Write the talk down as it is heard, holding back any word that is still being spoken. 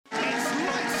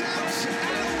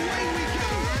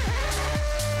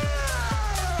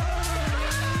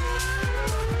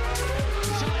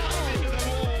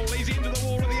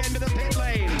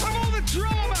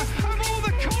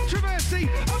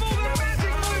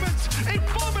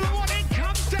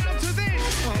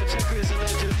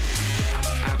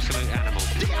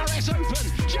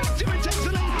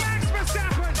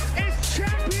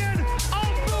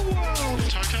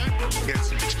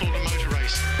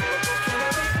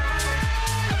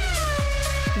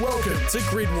Welcome to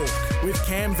Gridwalk with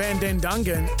Cam van den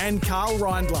Dungen and Carl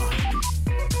Reindler.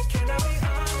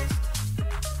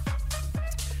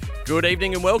 Good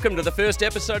evening and welcome to the first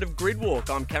episode of Gridwalk.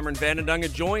 I'm Cameron van den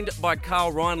Dungen, joined by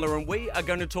Carl Reindler, and we are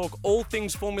going to talk all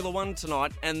things Formula One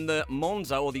tonight and the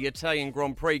Monza, or the Italian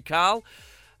Grand Prix. Carl,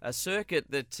 a circuit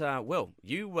that,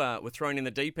 you were thrown in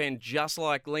the deep end just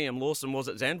like Liam Lawson was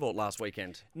at Zandvoort last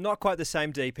weekend. Not quite the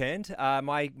same deep end.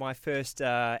 My first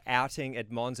outing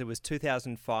at Monza was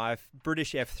 2005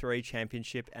 British F3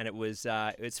 Championship, and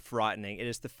it's frightening. It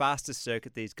is the fastest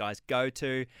circuit these guys go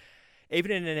to. Even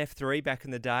in an F3 back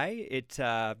in the day,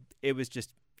 it was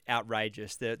just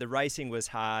outrageous. The racing was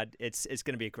hard. It's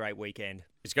going to be a great weekend.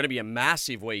 It's going to be a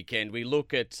massive weekend. We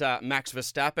look at Max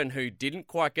Verstappen, who didn't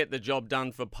quite get the job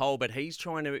done for pole, but he's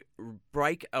trying to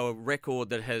break a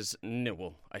record that has,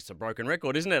 it's a broken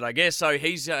record, isn't it, I guess? So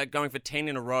he's going for 10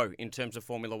 in a row in terms of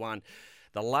Formula One.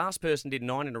 The last person did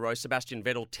 9 in a row, Sebastian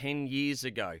Vettel, 10 years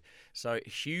ago. So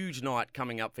huge night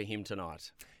coming up for him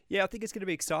tonight. Yeah, I think it's going to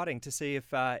be exciting to see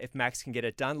if Max can get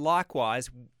it done. Likewise,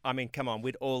 I mean, come on,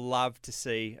 we'd all love to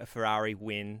see a Ferrari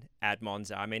win at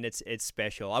Monza. I mean, it's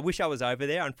special. I wish I was over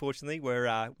there. Unfortunately,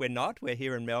 we're not. We're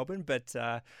here in Melbourne, but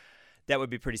that would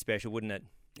be pretty special, wouldn't it?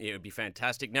 Yeah, it would be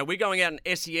fantastic. Now, we're going out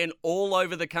in SEN all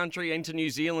over the country, into New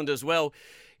Zealand as well.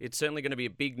 It's certainly going to be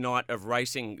a big night of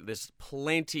racing. There's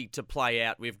plenty to play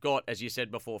out. We've got, as you said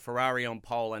before, Ferrari on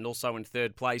pole and also in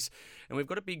third place. And we've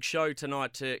got a big show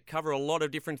tonight to cover a lot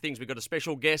of different things. We've got a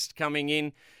special guest coming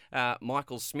in,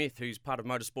 Michael Smith, who's part of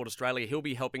Motorsport Australia. He'll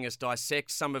be helping us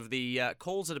dissect some of the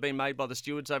calls that have been made by the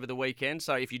stewards over the weekend.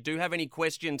 So if you do have any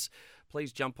questions,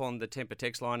 please jump on the Temper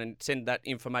text line and send that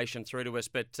information through to us.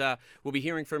 But we'll be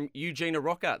hearing from Eugene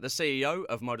Rocca, the CEO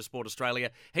of Motorsport Australia.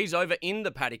 He's over in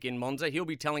the paddock in Monza. He'll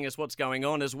be telling us what's going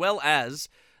on, as well as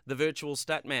the virtual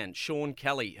stat man, Sean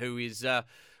Kelly, who is...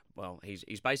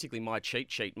 he's basically my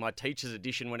cheat sheet, my teacher's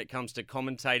edition when it comes to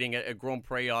commentating a Grand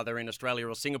Prix either in Australia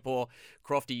or Singapore.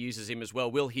 Crofty uses him as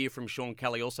well. We'll hear from Sean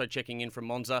Kelly, also checking in from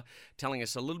Monza, telling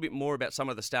us a little bit more about some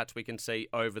of the stats we can see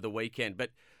over the weekend. But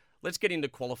let's get into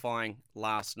qualifying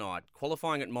last night.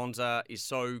 Qualifying at Monza is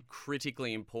so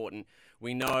critically important.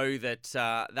 We know that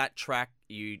that track,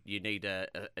 you need a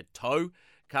tow,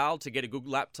 Carl, to get a good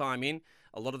lap time in.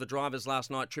 A lot of the drivers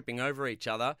last night tripping over each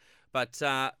other. But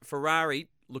Ferrari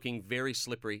looking very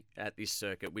slippery at this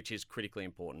circuit, which is critically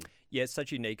important. Yeah, it's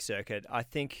such a unique circuit. I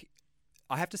think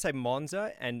I have to say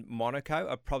Monza and Monaco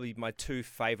are probably my two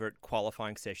favourite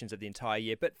qualifying sessions of the entire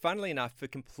year, but funnily enough, for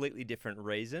completely different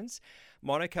reasons.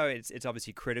 Monaco, it's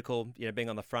obviously critical, being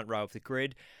on the front row of the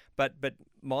grid, but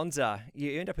Monza,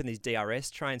 you end up in these DRS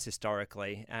trains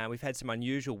historically. We've had some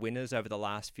unusual winners over the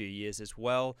last few years as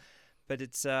well. But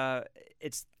it's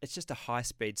just a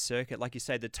high-speed circuit. Like you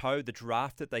say, the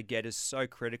draft that they get is so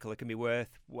critical. It can be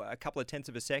worth a couple of tenths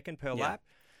of a second per lap.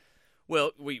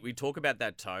 Well, we talk about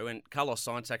that tow, and Carlos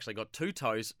Sainz actually got 2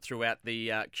 tows throughout the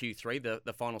Q3,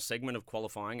 the final segment of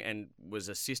qualifying, and was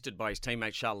assisted by his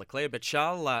teammate Charles Leclerc. But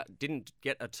Charles didn't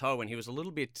get a tow, and he was a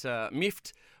little bit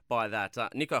miffed by that.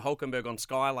 Nico Hülkenberg on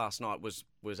Sky last night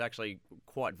was actually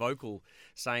quite vocal,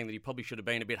 saying that he probably should have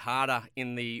been a bit harder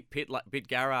in the pit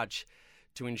garage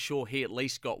to ensure he at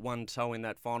least got 1 tow in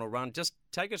that final run. Just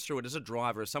take us through it as a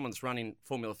driver, as someone that's running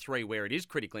Formula 3 where it is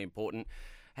critically important.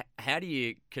 How do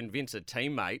you convince a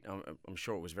teammate, I'm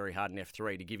sure it was very hard in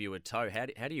F3, to give you a tow?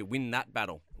 How do you win that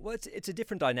battle? Well, it's a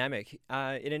different dynamic.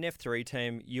 In an F3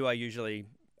 team, you are usually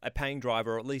a paying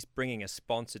driver, or at least bringing a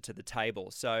sponsor to the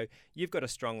table. So you've got a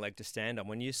strong leg to stand on.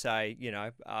 When you say,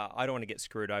 I don't want to get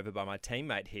screwed over by my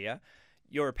teammate here,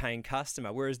 you're a paying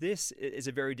customer. Whereas this is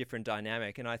a very different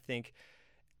dynamic. And I think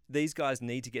these guys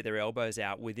need to get their elbows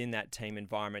out within that team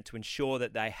environment to ensure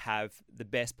that they have the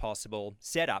best possible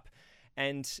setup.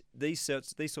 And these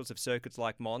sorts of circuits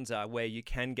like Monza, where you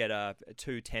can get a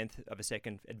 0.2 of a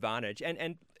second advantage,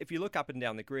 and if you look up and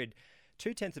down the grid,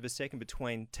 0.2 of a second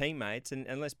between teammates,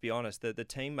 and let's be honest, the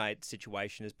teammate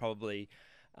situation is probably,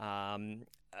 I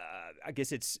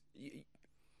guess it's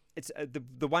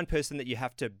the one person that you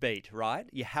have to beat, right?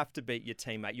 You have to beat your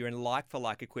teammate. You're in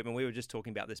like-for-like equipment. We were just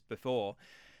talking about this before.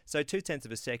 So 0.2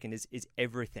 of a second is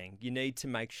everything. You need to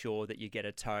make sure that you get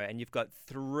a tow, and you've got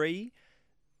 3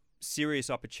 serious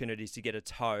opportunities to get a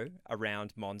tow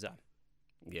around Monza.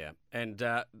 Yeah, and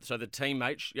so the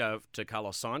teammate to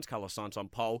Carlos Sainz on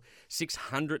pole,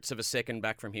 0.06 of a second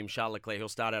back from him, Charles Leclerc. He'll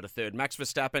start out a third. Max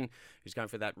Verstappen, who's going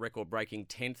for that record-breaking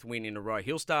 10th win in a row,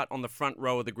 he'll start on the front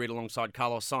row of the grid alongside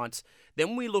Carlos Sainz.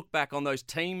 Then we look back on those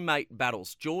teammate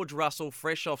battles. George Russell,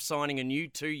 fresh off signing a new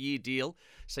 2-year deal,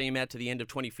 see him out to the end of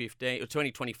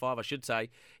 2025, I should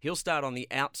say. He'll start on the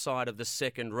outside of the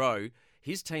second row.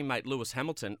 his teammate Lewis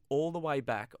Hamilton all the way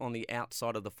back on the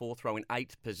outside of the fourth row in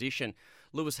 8th position.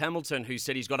 Lewis Hamilton, who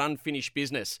said he's got unfinished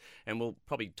business, and we'll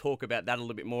probably talk about that a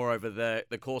little bit more over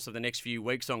the course of the next few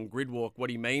weeks on Gridwalk, what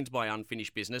he means by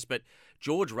unfinished business. But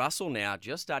George Russell now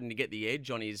just starting to get the edge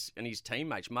on his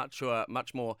teammates, much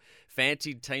more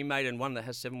fancied teammate and one that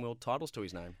has 7 world titles to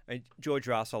his name. George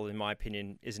Russell, in my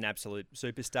opinion, is an absolute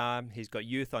superstar. He's got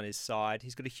youth on his side.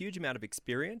 He's got a huge amount of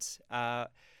experience.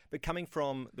 But coming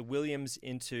from the Williams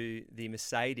into the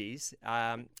Mercedes,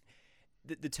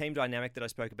 the team dynamic that I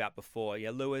spoke about before,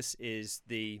 Lewis is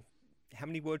how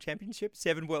many world championships?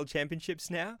 7 world championships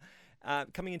now.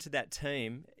 Coming into that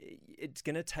team, it's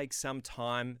going to take some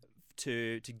time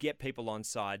to get people on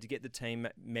side, to get the team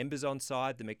members on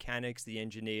side, the mechanics, the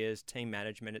engineers, team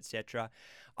management, etc.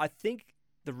 I think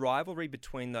the rivalry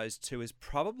between those two is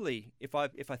probably, if I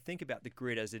think about the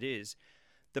grid as it is,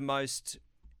 the most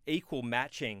equal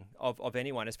matching of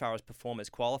anyone as far as performance.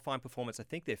 Qualifying performance, I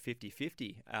think they're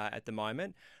 50-50 at the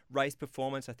moment. Race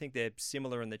performance, I think they're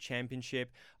similar in the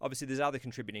championship. Obviously, there's other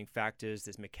contributing factors.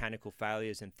 There's mechanical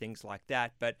failures and things like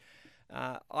that. But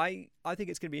I think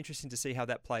it's going to be interesting to see how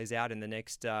that plays out in the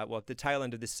next, the tail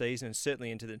end of this season and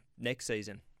certainly into the next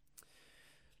season.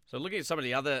 So looking at some of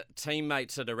the other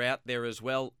teammates that are out there as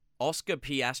well, Oscar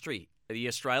Piastri, the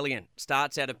Australian,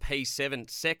 starts out of P7,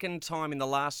 second time in the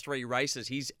last 3 races.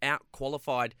 He's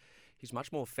out-qualified his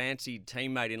much more fancied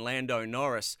teammate in Lando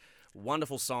Norris.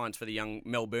 Wonderful signs for the young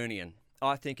Melburnian.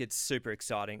 I think it's super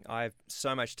exciting. I have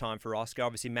so much time for Oscar,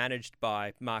 obviously managed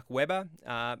by Mark Webber.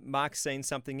 Mark's seen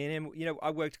something in him.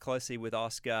 I worked closely with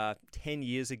Oscar 10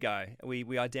 years ago.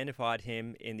 We identified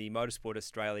him in the Motorsport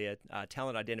Australia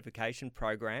Talent Identification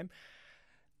Program.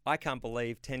 I can't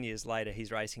believe 10 years later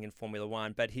he's racing in Formula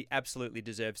One, but he absolutely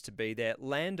deserves to be there.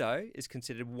 Lando is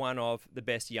considered one of the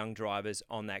best young drivers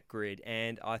on that grid,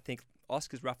 and I think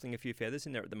Oscar's ruffling a few feathers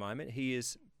in there at the moment. He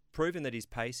is proven that he's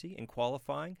pacey in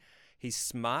qualifying. He's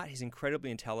smart. He's incredibly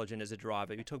intelligent as a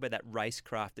driver. You talk about that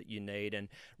racecraft that you need and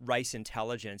race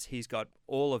intelligence. He's got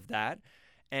all of that,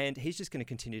 and he's just going to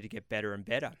continue to get better and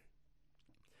better.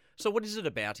 So what is it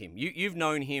about him? You've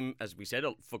known him, as we said,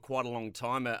 for quite a long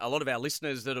time. A lot of our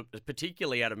listeners, that are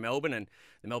particularly out of Melbourne and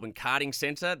the Melbourne Karting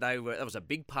Centre, that was a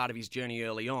big part of his journey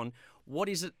early on. What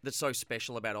is it that's so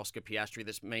special about Oscar Piastri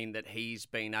that's mean that he's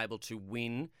been able to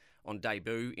win on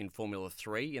debut in Formula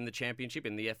 3 in the championship,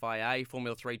 in the FIA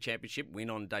Formula 3 championship,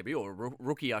 win on debut, or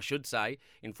rookie I should say,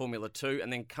 in Formula 2,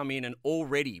 and then come in and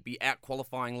already be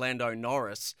out-qualifying Lando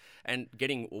Norris and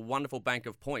getting a wonderful bank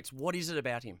of points? What is it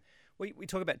about him? We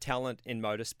talk about talent in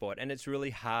motorsport, and it's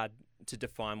really hard to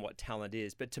define what talent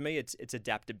is. But to me, it's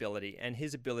adaptability and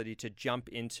his ability to jump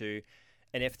into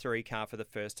an F3 car for the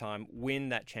first time, win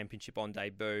that championship on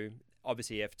debut.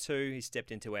 Obviously F2, he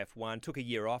stepped into F1, took a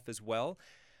year off as well.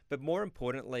 But more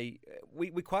importantly, we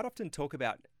quite often talk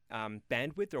about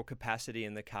bandwidth or capacity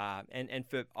in the car. And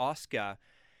for Oscar,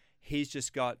 he's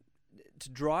just got to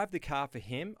drive the car for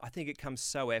him. I think it comes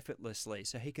so effortlessly.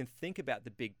 So he can think about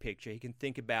the big picture. He can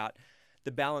think about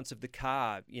the balance of the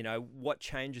car. What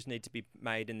changes need to be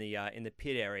made in the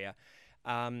pit area.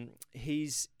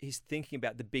 He's thinking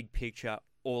about the big picture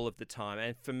all of the time,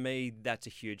 and for me, that's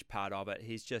a huge part of it.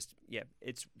 He's just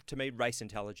it's to me race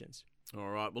intelligence. All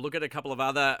right, we'll look at a couple of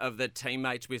other of the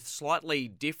teammates with slightly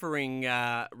differing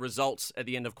results at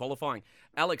the end of qualifying.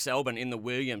 Alex Albon in the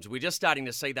Williams. We're just starting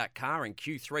to see that car in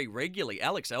Q3 regularly.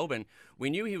 Alex Albon, we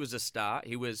knew he was a star.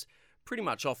 He was pretty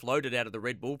much offloaded out of the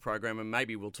Red Bull program, and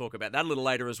maybe we'll talk about that a little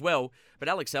later as well. But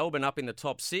Alex Albon up in the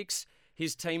top 6.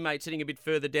 His teammate sitting a bit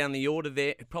further down the order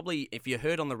there. Probably, if you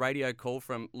heard on the radio call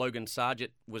from Logan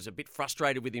Sargent, was a bit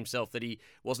frustrated with himself that he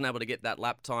wasn't able to get that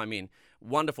lap time in.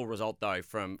 Wonderful result, though,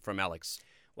 from Alex.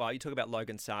 Well, you talk about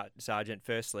Logan Sargent,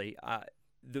 firstly.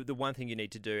 The one thing you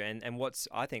need to do, and what's,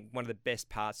 I think, one of the best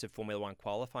parts of Formula One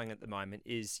qualifying at the moment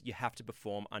is you have to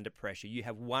perform under pressure. You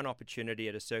have one opportunity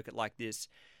at a circuit like this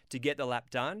to get the lap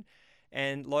done.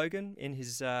 And Logan, in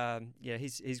his,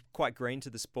 he's quite green to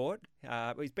the sport.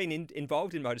 He's been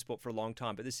involved in motorsport for a long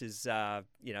time, but this is,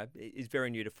 is very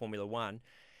new to Formula One.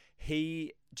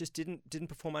 He just didn't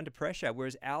perform under pressure.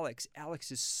 Whereas Alex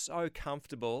is so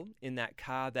comfortable in that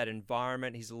car, that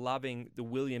environment. He's loving the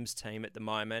Williams team at the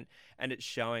moment, and it's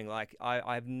showing. Like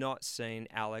I have not seen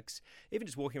Alex, even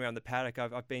just walking around the paddock.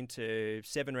 I've been to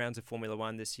 7 rounds of Formula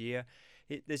One this year.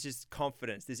 There's just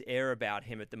confidence, there's air about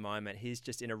him at the moment. He's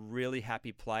just in a really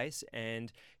happy place, and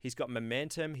he's got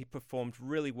momentum. He performed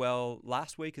really well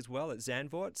last week as well at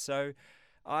Zandvoort. So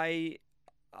I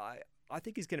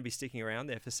think he's going to be sticking around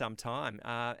there for some time.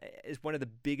 It's one of the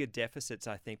bigger deficits,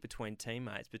 I think, between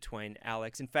teammates, between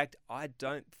Alex. In fact, I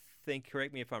don't think,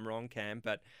 correct me if I'm wrong, Cam,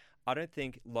 but I don't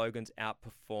think Logan's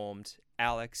outperformed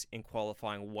Alex in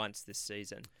qualifying once this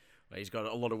season. Well, he's got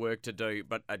a lot of work to do,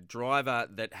 but a driver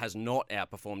that has not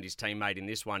outperformed his teammate in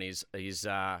this one is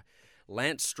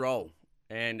Lance Stroll,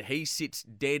 and he sits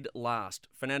dead last.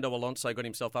 Fernando Alonso got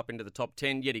himself up into the top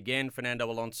 10 yet again. Fernando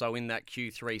Alonso in that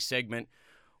Q3 segment.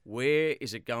 Where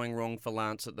is it going wrong for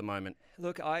Lance at the moment?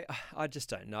 Look, I just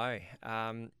don't know.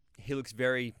 He looks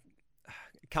very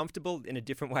comfortable in a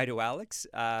different way to Alex,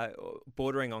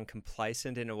 bordering on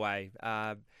complacent in a way.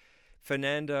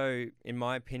 Fernando, in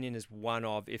my opinion, is one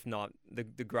of, if not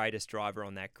the greatest driver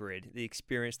on that grid. The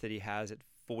experience that he has at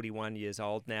 41 years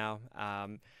old now,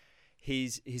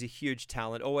 he's a huge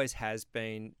talent, always has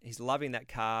been. He's loving that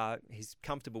car. He's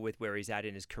comfortable with where he's at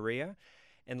in his career.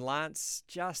 And Lance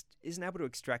just isn't able to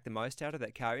extract the most out of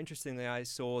that car. Interestingly, I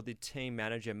saw the team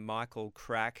manager, Michael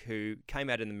Crack, who came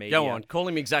out in the media. Go on, call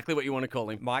him exactly what you want to call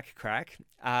him. Mike Crack.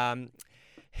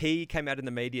 He came out in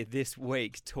the media this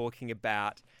week talking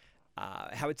about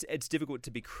how it's difficult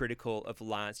to be critical of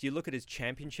Lance. You look at his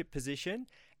championship position,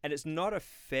 and it's not a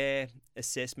fair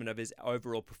assessment of his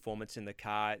overall performance in the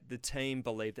car. The team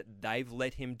believe that they've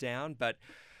let him down, but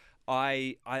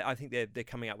I think they're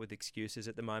coming up with excuses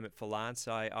at the moment for Lance.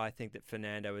 I think that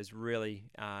Fernando is really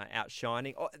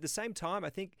outshining. At the same time, I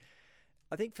think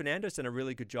Fernando's done a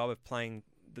really good job of playing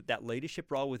that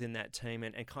leadership role within that team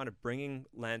and kind of bringing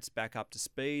Lance back up to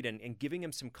speed and giving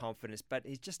him some confidence, but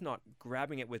he's just not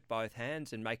grabbing it with both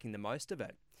hands and making the most of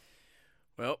it.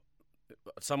 Well,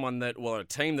 a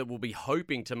team that will be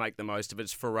hoping to make the most of it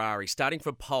is Ferrari, starting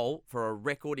for pole for a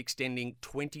record-extending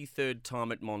 23rd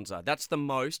time at Monza. That's the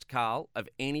most, Carl, of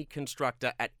any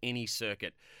constructor at any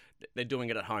circuit. They're doing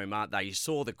it at home, aren't they? You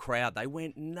saw the crowd. They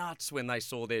went nuts when they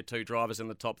saw their two drivers in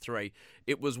the top three.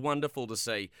 It was wonderful to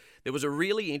see. There was a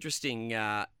really interesting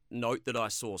note that I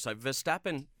saw. So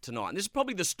Verstappen tonight, and this is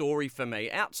probably the story for me,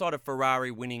 outside of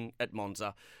Ferrari winning at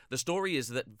Monza, the story is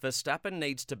that Verstappen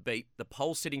needs to beat the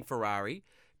pole-sitting Ferrari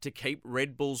to keep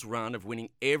Red Bull's run of winning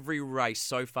every race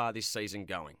so far this season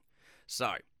going.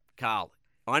 So, Carl,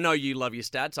 I know you love your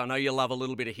stats. I know you love a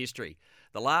little bit of history.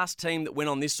 The last team that went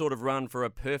on this sort of run for a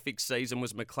perfect season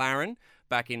was McLaren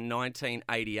back in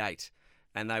 1988,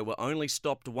 and they were only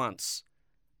stopped once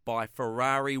by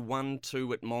Ferrari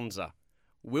 1-2 at Monza.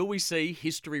 Will we see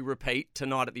history repeat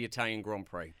tonight at the Italian Grand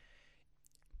Prix?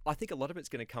 I think a lot of it's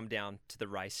going to come down to the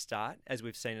race start. As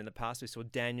we've seen in the past, we saw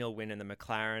Daniel win in the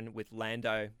McLaren with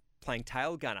Lando playing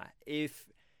tail gunner. If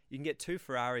you can get two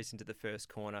Ferraris into the first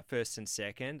corner, first and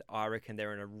second, I reckon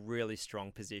they're in a really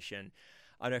strong position.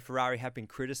 I know Ferrari have been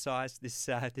criticised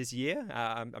this year.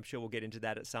 I'm sure we'll get into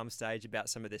that at some stage about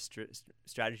some of their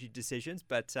strategy decisions.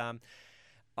 But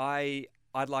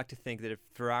I'd like to think that if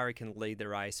Ferrari can lead the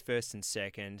race first and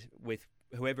second with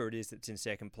whoever it is that's in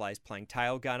second place playing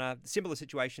tail gunner, similar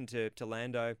situation to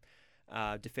Lando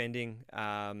defending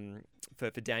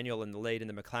for Daniel in the lead in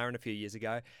the McLaren a few years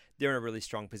ago, they're in a really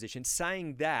strong position.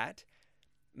 Saying that,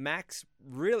 Max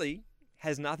really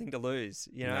has nothing to lose.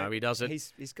 No, he doesn't.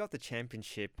 He's got the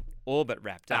championship all but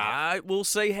wrapped up. We'll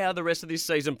see how the rest of this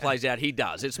season plays out. He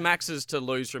does. It's Max's to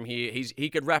lose from here. He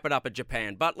could wrap it up at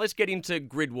Japan. But let's get into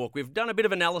grid walk. We've done a bit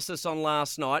of analysis on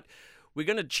last night. We're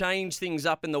going to change things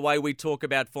up in the way we talk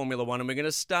about Formula One, and we're going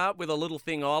to start with a little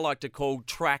thing I like to call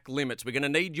track limits. We're going to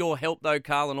need your help, though,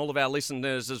 Carl, and all of our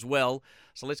listeners as well.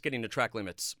 So let's get into track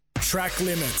limits. Track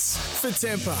limits for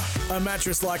Temper, a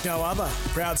mattress like no other.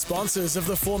 Proud sponsors of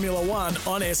the Formula One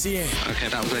on SEN. Okay,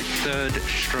 that was a third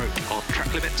stroke on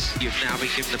track limits. You've now been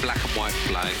given the black and white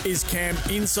flag. Is Cam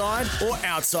inside or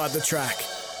outside the track?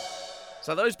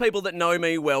 So those people that know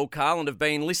me well, Carl, and have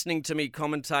been listening to me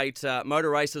commentate motor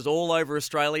races all over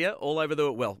Australia,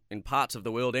 in parts of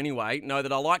the world anyway, know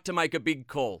that I like to make a big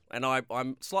call, and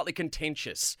I'm slightly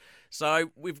contentious.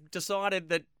 So we've decided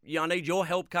that I need your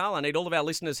help, Carl. I need all of our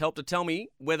listeners' help to tell me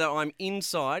whether I'm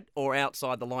inside or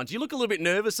outside the lines. You look a little bit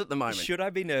nervous at the moment. Should I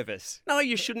be nervous? No,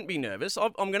 you shouldn't be nervous.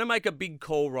 I'm going to make a big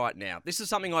call right now. This is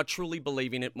something I truly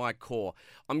believe in at my core.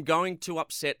 I'm going to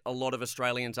upset a lot of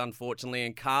Australians, unfortunately.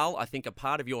 And Carl, I think a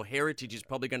part of your heritage is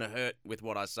probably going to hurt with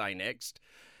what I say next.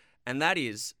 And that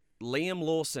is Liam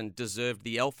Lawson deserved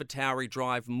the AlphaTauri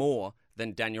drive more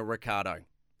than Daniel Ricciardo.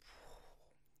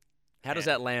 How does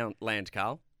that land,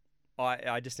 Carl?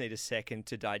 I just need a second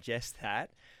to digest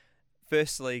that.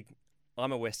 Firstly,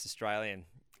 I'm a West Australian,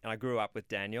 and I grew up with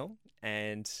Daniel,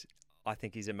 and I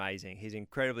think he's amazing. He's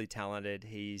incredibly talented.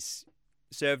 He's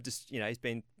served us, he's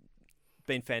been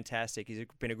fantastic. He's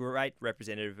been a great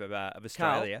representative of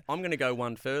Australia. Carl, I'm going to go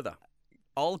one further.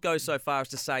 I'll go so far as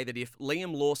to say that if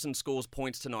Liam Lawson scores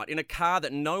points tonight in a car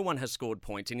that no one has scored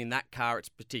points in that car it's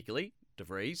particularly, De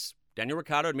Vries, Daniel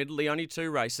Ricciardo, admittedly only 2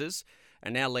 races,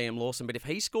 and now Liam Lawson. But if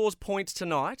he scores points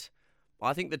tonight,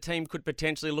 I think the team could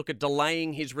potentially look at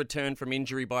delaying his return from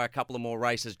injury by a couple of more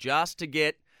races just to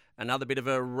get another bit of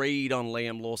a read on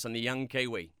Liam Lawson, the young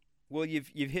Kiwi. Well, you've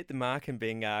hit the mark in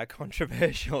being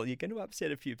controversial. You're going to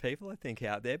upset a few people, I think,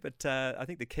 out there. But I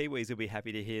think the Kiwis will be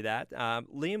happy to hear that.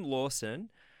 Liam Lawson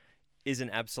is an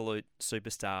absolute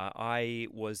superstar. I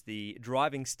was the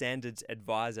driving standards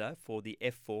advisor for the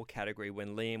F4 category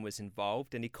when Liam was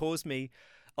involved, and he caused me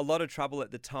a lot of trouble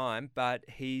at the time, but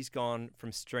he's gone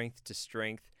from strength to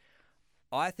strength.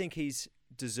 I think he's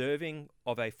deserving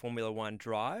of a Formula One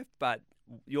drive, but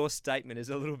your statement is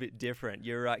a little bit different.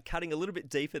 You're cutting a little bit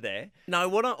deeper there. No,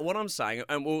 what I'm saying,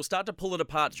 and we'll start to pull it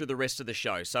apart through the rest of the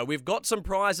show. So we've got some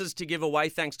prizes to give away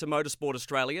thanks to Motorsport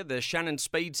Australia. The Shannon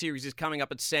Speed Series is coming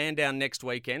up at Sandown next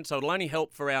weekend, so it'll only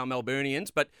help for our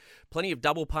Melburnians, but plenty of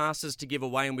double passes to give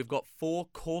away, and we've got 4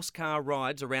 course car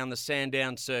rides around the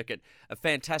Sandown circuit. A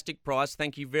fantastic prize.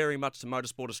 Thank you very much to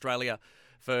Motorsport Australia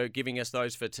for giving us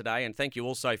those for today. And thank you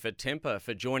also for Temper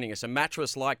for joining us. A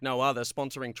mattress like no other,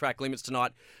 sponsoring Track Limits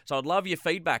tonight. So I'd love your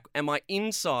feedback. Am I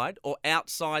inside or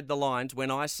outside the lines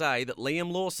when I say that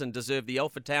Liam Lawson deserved the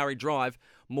AlphaTauri drive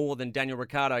more than Daniel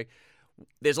Ricciardo?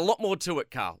 There's a lot more to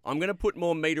it, Carl. I'm going to put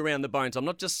more meat around the bones. I'm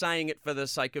not just saying it for the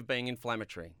sake of being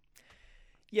inflammatory.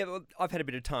 Yeah, well, I've had a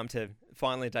bit of time to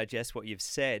finally digest what you've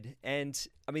said. And,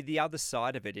 I mean, the other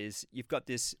side of it is you've got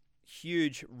this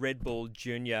huge Red Bull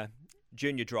junior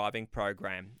driving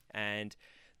program, and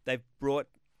they've brought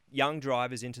young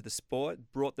drivers into the sport,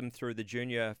 brought them through the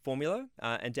junior formula,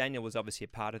 and Daniel was obviously a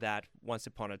part of that once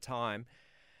upon a time.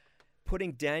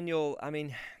 Putting Daniel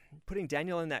in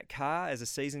that car as a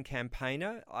seasoned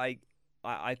campaigner, I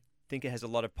think it has a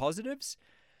lot of positives.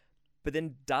 But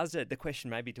then the question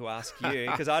may be to ask you,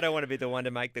 because I don't want to be the one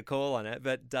to make the call on it,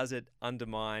 but does it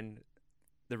undermine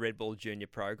the Red Bull Junior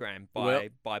program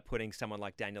by putting someone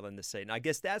like Daniel in the seat? And I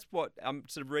guess that's what I'm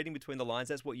sort of reading between the lines.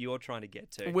 That's what you're trying to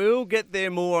get to. We'll get there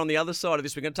more on the other side of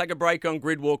this. We're going to take a break on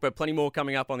Grid Walk, but plenty more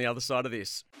coming up on the other side of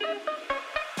this.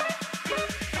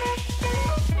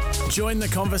 Join the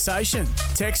conversation.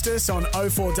 Text us on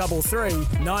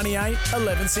 0433 98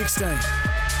 11 16.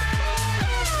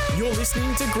 You're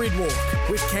listening to Grid Walk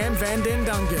with Cam van den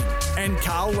Dungen and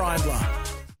Carl Reindler.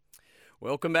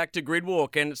 Welcome back to Grid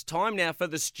Walk, and it's time now for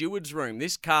the Stewards Room.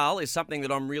 This, Carl, is something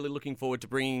that I'm really looking forward to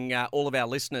bringing all of our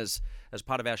listeners as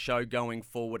part of our show going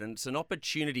forward, and it's an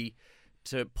opportunity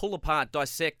to pull apart,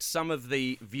 dissect some of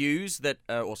the views that,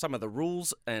 or some of the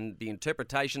rules and the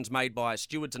interpretations made by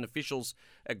stewards and officials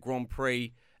at Grand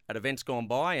Prix at events gone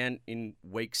by and in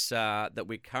weeks that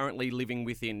we're currently living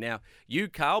within. Now, you,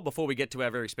 Carl, before we get to our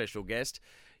very special guest,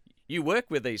 you work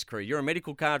with these crew. You're a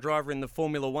medical car driver in the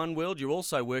Formula One world. You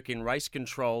also work in race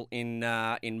control in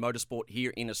motorsport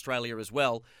here in Australia as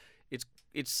well.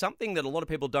 It's something that a lot of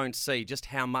people don't see, just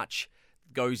how much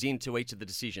goes into each of the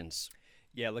decisions.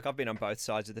 Yeah, look, I've been on both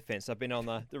sides of the fence. I've been on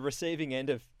the receiving end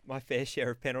of my fair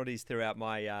share of penalties throughout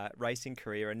my racing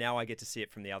career, and now I get to see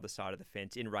it from the other side of the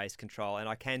fence in race control. And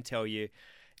I can tell you,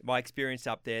 my experience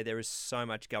up there is so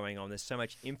much going on. There's so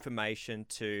much information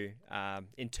to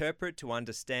interpret, to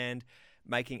understand,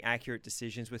 making accurate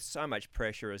decisions with so much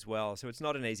pressure as well. So it's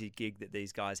not an easy gig that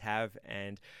these guys have,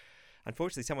 and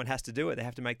unfortunately someone has to do it. They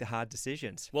have to make the hard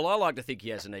decisions. Well, I like to think he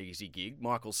has an easy gig.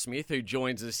 Michael Smith, who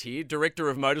joins us here, Director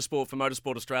of Motorsport for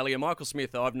Motorsport Australia. Michael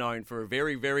Smith, I've known for a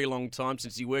very, very long time,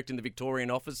 since he worked in the Victorian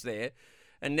office there.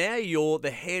 And now you're the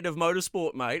head of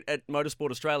motorsport, mate, at Motorsport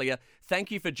Australia.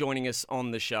 Thank you for joining us on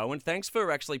the show, and thanks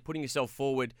for actually putting yourself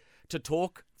forward to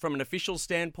talk from an official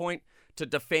standpoint, to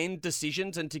defend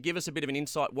decisions, and to give us a bit of an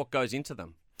insight what goes into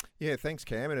them. Yeah, thanks,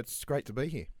 Cam, and it's great to be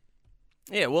here.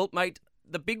 Yeah, well, mate,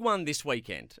 the big one this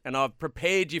weekend, and I've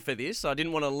prepared you for this. I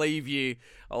didn't want to leave you,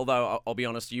 although I'll be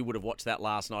honest, you would have watched that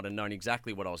last night and known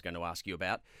exactly what I was going to ask you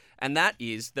about. And that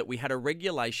is that we had a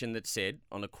regulation that said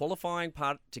on a qualifying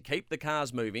part, to keep the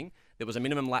cars moving, there was a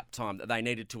minimum lap time that they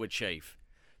needed to achieve.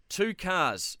 2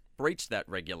 cars breached that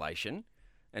regulation,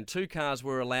 and 2 cars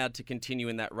were allowed to continue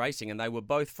in that racing, and they were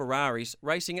both Ferraris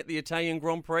racing at the Italian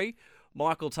Grand Prix.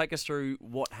 Michael, take us through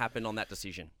what happened on that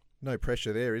decision. No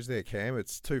pressure there, is there, Cam?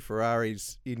 It's 2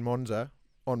 Ferraris in Monza,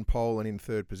 on pole and in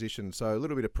 3rd position, so a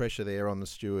little bit of pressure there on the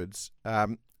stewards.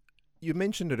 You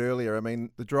mentioned it earlier. I mean,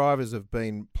 the drivers have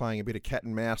been playing a bit of cat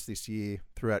and mouse this year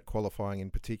throughout qualifying in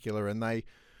particular, and they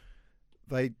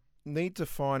need to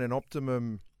find an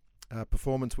optimum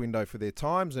performance window for their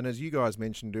times. And as you guys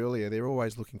mentioned earlier, they're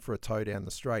always looking for a toe down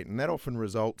the straight, and that often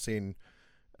results in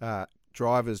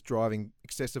drivers driving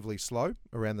excessively slow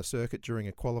around the circuit during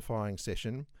a qualifying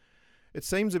session. It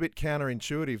seems a bit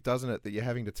counterintuitive, doesn't it, that you're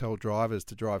having to tell drivers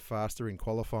to drive faster in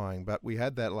qualifying, but we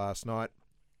had that last night.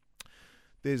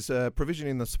 There's a provision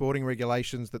in the sporting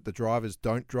regulations that the drivers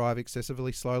don't drive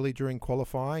excessively slowly during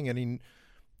qualifying, and in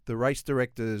the race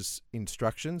director's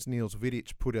instructions, Niels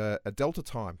Vidic put a delta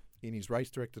time in his race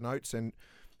director notes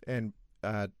and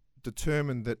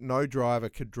determined that no driver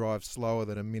could drive slower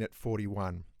than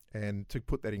 1:41. And to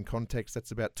put that in context,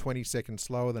 that's about 20 seconds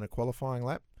slower than a qualifying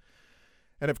lap.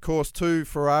 And of course, 2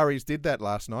 Ferraris did that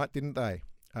last night, didn't they?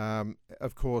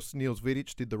 Of course, Niels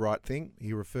Vidic did the right thing.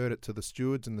 He referred it to the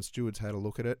stewards, and the stewards had a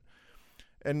look at it.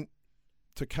 And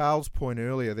to Carl's point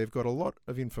earlier, they've got a lot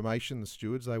of information, the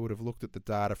stewards. They would have looked at the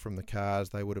data from the cars.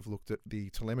 They would have looked at the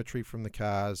telemetry from the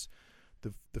cars,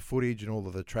 the footage and all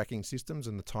of the tracking systems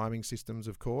and the timing systems,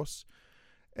 of course.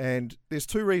 And there's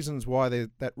 2 reasons why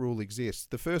that rule exists.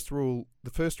 The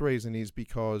first reason is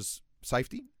because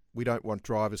safety. We don't want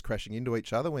drivers crashing into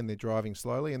each other when they're driving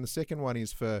slowly. And the second one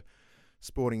is for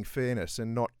sporting fairness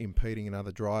and not impeding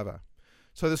another driver.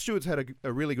 So the stewards had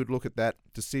a really good look at that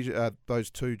decision, those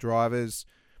 2 drivers,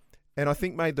 and I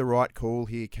think made the right call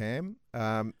here, Cam.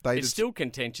 It's still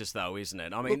contentious, though, isn't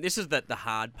it? I mean, this is the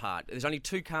hard part. There's only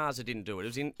 2 cars that didn't do it. It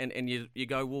was and you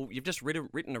go, well, you've just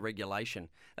written a regulation.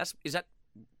 Is that?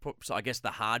 So I guess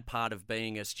the hard part of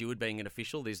being a steward, being an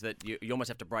official, is that you almost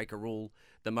have to break a rule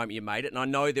the moment you made it. And I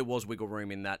know there was wiggle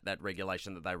room in that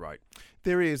regulation that they wrote.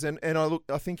 There is, and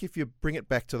I think if you bring it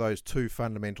back to those 2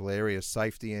 fundamental areas,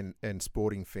 safety and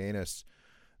sporting fairness,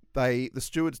 the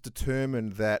stewards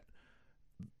determined that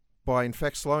by in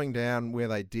fact slowing down where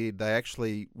they did, they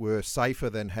actually were safer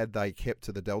than had they kept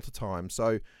to the delta time.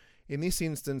 So in this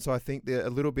instance, I think a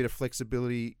little bit of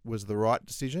flexibility was the right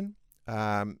decision.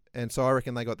 And so I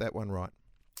reckon they got that one right.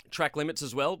 Track limits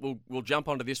as well. We'll jump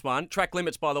onto this one. Track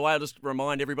limits, by the way, I'll just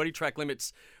remind everybody, track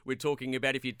limits we're talking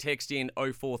about if you text in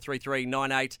 0433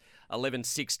 98 11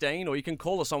 16, or you can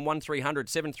call us on 1300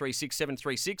 736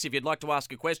 736 if you'd like to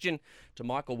ask a question to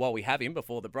Michael while we have him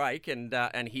before the break and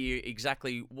hear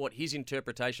exactly what his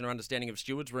interpretation or understanding of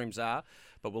stewards' rooms are.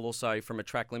 But we'll also, from a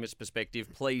track limits perspective,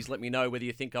 please let me know whether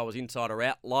you think I was inside or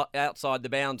outside the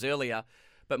bounds earlier.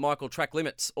 But, Michael, track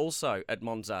limits also at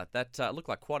Monza. That looked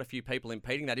like quite a few people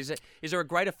impeding that. Is there a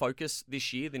greater focus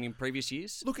this year than in previous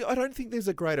years? Look, I don't think there's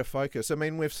a greater focus. I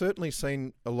mean, we've certainly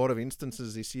seen a lot of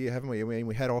instances this year, haven't we? I mean,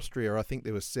 we had Austria. I think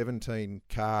there were 17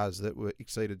 cars that were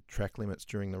exceeded track limits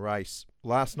during the race.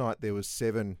 Last night there was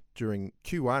 7 during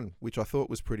Q1, which I thought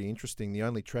was pretty interesting. The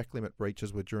only track limit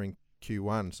breaches were during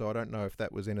Q1, so I don't know if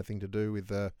that was anything to do with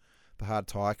the hard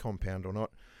tyre compound or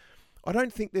not. I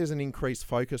don't think there's an increased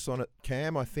focus on it,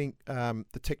 Cam. I think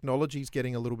the technology's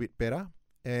getting a little bit better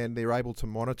and they're able to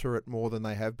monitor it more than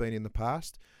they have been in the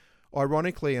past.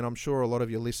 Ironically, and I'm sure a lot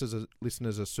of your listeners are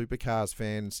supercars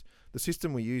fans, the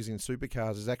system we use in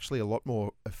supercars is actually a lot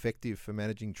more effective for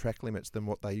managing track limits than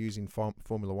what they use in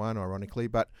Formula One, ironically.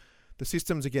 But the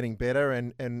systems are getting better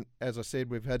and as I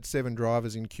said, we've had 7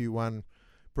 drivers in Q1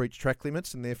 breach track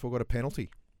limits and therefore got a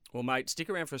penalty. Well, mate, stick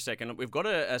around for a second. We've got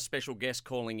a special guest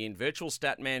calling in. Virtual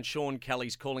stat man Sean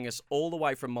Kelly's calling us all the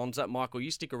way from Monza. Michael, you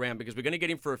stick around because we're going to get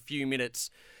him for a few minutes.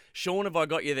 Sean, have I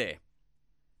got you there?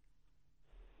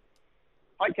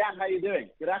 Hi, Cam. How you doing?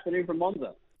 Good afternoon from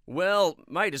Monza. Well,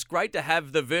 mate, it's great to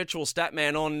have the virtual stat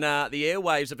man on the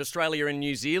airwaves of Australia and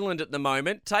New Zealand at the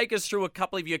moment. Take us through a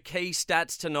couple of your key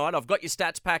stats tonight. I've got your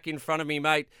stats pack in front of me,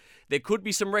 mate. There could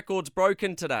be some records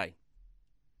broken today.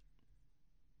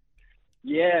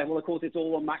 Yeah, well, of course, it's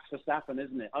all on Max Verstappen,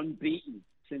 isn't it? Unbeaten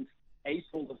since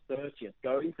April the 30th,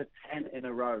 going for 10 in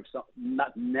a row. So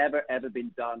that's never, ever been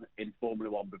done in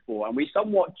Formula One before. And we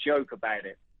somewhat joke about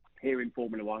it here in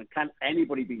Formula One. Can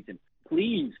anybody beat him?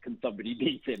 Please, can somebody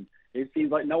beat him? It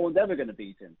seems like no one's ever going to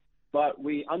beat him. But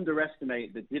we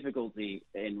underestimate the difficulty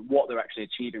in what they're actually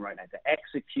achieving right now, to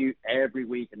execute every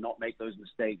week and not make those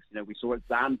mistakes. You know, we saw at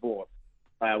Zandvoort,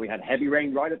 we had heavy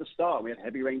rain right at the start. We had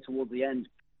heavy rain towards the end.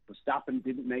 Verstappen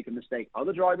didn't make a mistake.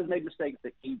 Other drivers made mistakes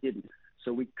that he didn't.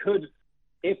 So we could,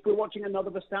 if we're watching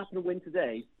another Verstappen win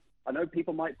today, I know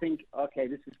people might think, okay,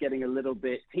 this is getting a little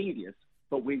bit tedious,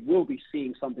 but we will be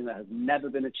seeing something that has never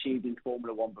been achieved in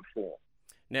Formula One before.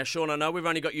 Now, Sean, I know we've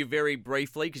only got you very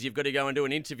briefly because you've got to go and do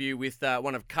an interview with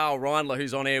one of Carl Reindler,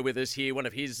 who's on air with us here, one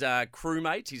of his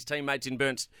crewmates, his teammates in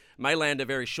Burnt Maylander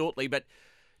very shortly. But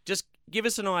just give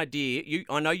us an idea.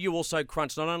 I know you also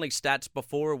crunch not only stats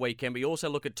before a weekend, but you also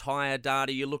look at tyre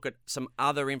data. You look at some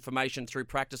other information through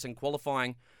practice and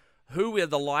qualifying. Who are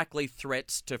the likely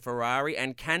threats to Ferrari,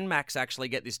 and can Max actually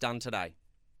get this done today?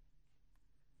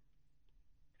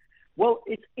 Well,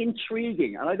 it's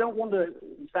intriguing, and I don't want to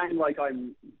sound like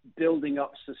I'm building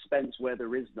up suspense where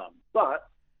there is none. But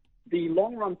the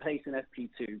long-run pace in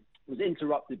FP2 was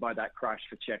interrupted by that crash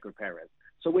for Checo Perez.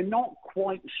 So we're not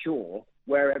quite sure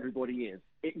where everybody is.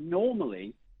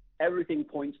 Normally, everything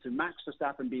points to Max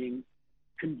Verstappen being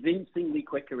convincingly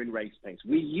quicker in race pace.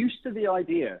 We're used to the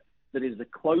idea that it is a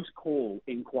close call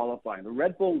in qualifying. The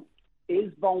Red Bull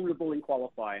is vulnerable in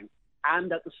qualifying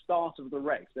and at the start of the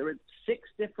race. There are 6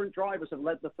 different drivers have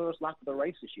led the first lap of the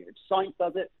race this year. If Sainz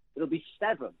does it, it'll be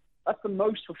 7. That's the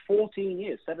most for 14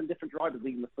 years, 7 different drivers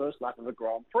leading the first lap of a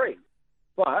Grand Prix.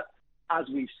 But as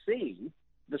we've seen,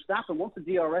 Verstappen, once the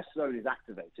DRS zone is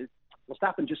activated,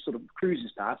 Verstappen just sort of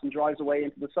cruises past and drives away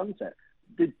into the sunset.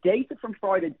 The data from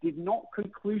Friday did not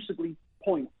conclusively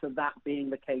point to that being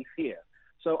the case here.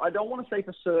 So I don't want to say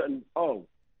for certain,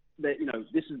 that,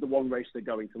 this is the one race they're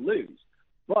going to lose.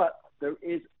 But there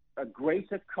is a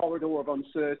greater corridor of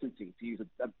uncertainty, to use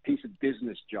a piece of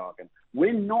business jargon.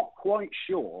 We're not quite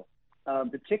sure,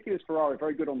 particularly as Ferrari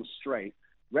very good on the straight,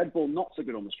 Red Bull not so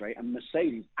good on the straight, and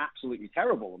Mercedes absolutely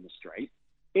terrible on the straight,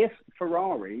 if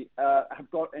Ferrari have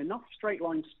got enough straight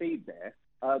line speed there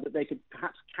that they could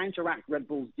perhaps counteract Red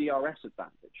Bull's DRS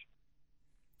advantage.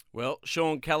 Well,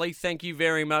 Sean Kelly, thank you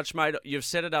very much, mate. You've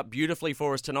set it up beautifully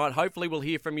for us tonight. Hopefully we'll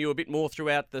hear from you a bit more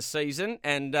throughout the season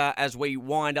and as we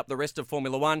wind up the rest of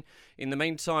Formula One. In the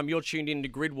meantime, you're tuned in to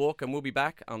Grid Walk and we'll be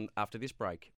back after this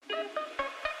break.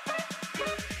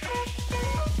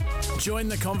 Join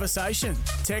the conversation.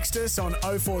 Text us on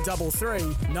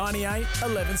 0433 98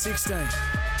 11 16.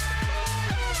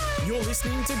 You're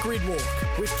listening to Grid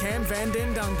Walk with Cam van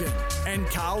den Dungan and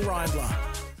Carl Reindler.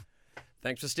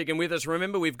 Thanks for sticking with us.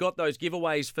 Remember, we've got those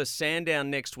giveaways for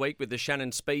Sandown next week with the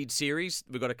Shannon Speed Series.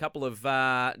 We've got a couple of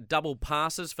double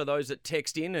passes for those that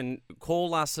text in and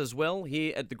call us as well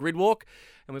here at the Grid Walk.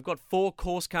 And we've got 4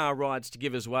 course car rides to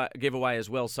give away as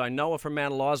well. So Noah from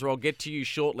Mount Eliza, I'll get to you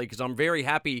shortly because I'm very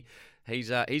happy. He's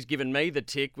given me the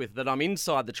tick with that I'm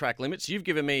inside the track limits. You've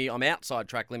given me I'm outside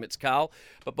track limits, Carl.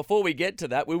 But before we get to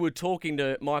that, we were talking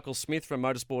to Michael Smith from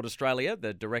Motorsport Australia,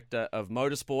 the Director of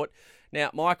Motorsport. Now,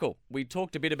 Michael, we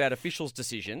talked a bit about officials'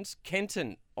 decisions.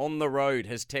 Kenton on the road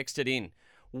has texted in.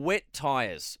 Wet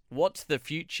tyres, what's the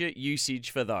future usage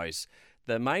for those?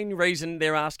 The main reason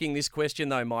they're asking this question,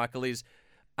 though, Michael, is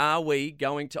are we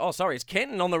going to... Oh, sorry, it's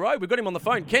Kenton on the road. We've got him on the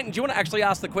phone. Kenton, do you want to actually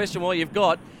ask the question while you've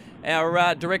got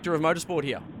our Director of Motorsport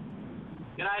here?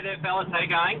 G'day there, fellas. How you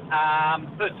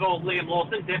going? First of all, Liam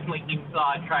Lawson, definitely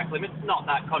inside track limits. Not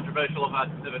that controversial of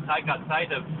a take, I'd say,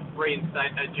 to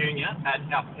reinstate a junior at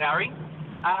AlphaTauri.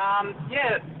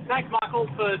 Thanks, Michael,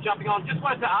 for jumping on. Just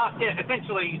wanted to ask,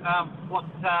 essentially, what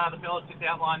the fellas just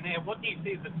outlined there. What do you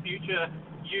see as the future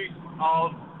use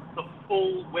of the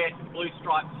full wet blue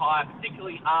stripe tyre,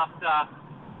 particularly after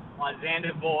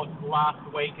Zandvoort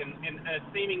last week and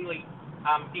seemingly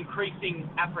increasing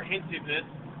apprehensiveness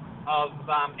of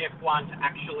F1 to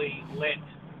actually let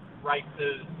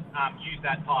racers use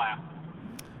that tyre?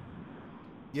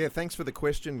 Yeah, thanks for the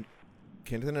question,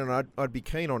 Kenton, and I'd be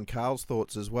keen on Carl's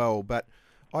thoughts as well, but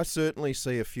I certainly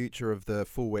see a future of the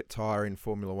full wet tyre in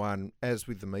Formula One, as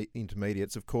with the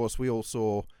intermediates. Of course, we all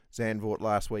saw Zandvoort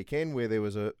last weekend where there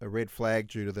was a red flag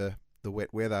due to the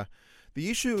wet weather. The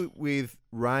issue with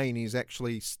rain is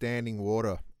actually standing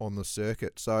water on the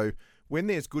circuit. So when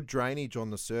there's good drainage on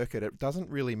the circuit, it doesn't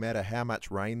really matter how much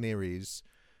rain there is.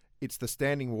 It's the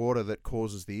standing water that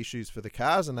causes the issues for the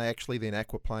cars, and they actually then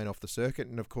aquaplane off the circuit.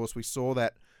 And of course, we saw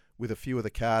that with a few of the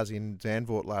cars in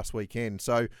Zandvoort last weekend.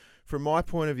 So from my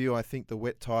point of view, I think the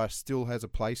wet tyre still has a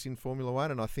place in Formula One,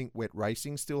 and I think wet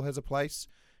racing still has a place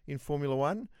in Formula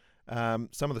One.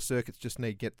 Some of the circuits just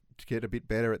need to get a bit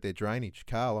better at their drainage.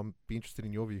 Carl, I'd be interested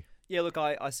in your view. Yeah, look,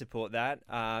 I support that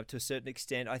to a certain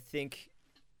extent. I think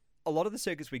a lot of the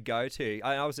circuits we go to,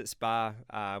 I was at Spa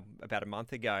about a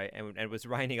month ago and it was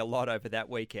raining a lot over that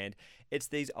weekend. It's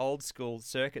these old school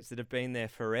circuits that have been there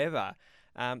forever.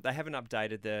 They haven't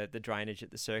updated the drainage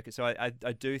at the circuit. So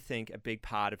I do think a big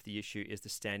part of the issue is the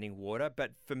standing water.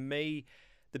 But for me,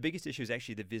 the biggest issue is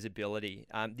actually the visibility.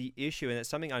 The issue, and it's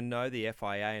something I know the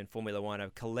FIA and Formula One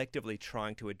are collectively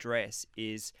trying to address,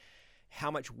 is how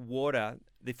much water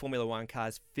the Formula One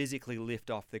cars physically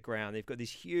lift off the ground. They've got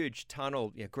these huge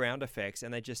tunnel ground effects,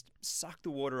 and they just suck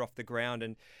the water off the ground,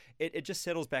 and it just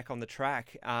settles back on the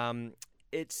track.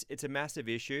 It's a massive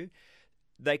issue.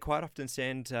 They quite often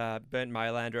send Bernd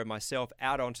Maylander and myself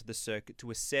out onto the circuit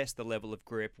to assess the level of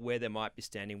grip, where there might be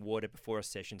standing water before a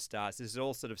session starts. This is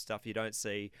all sort of stuff you don't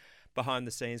see behind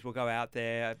the scenes. We'll go out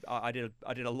there. I did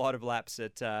a lot of laps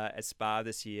at Spa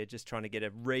this year, just trying to get a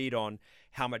read on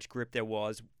how much grip there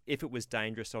was, if it was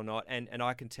dangerous or not. And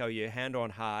I can tell you, hand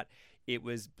on heart, it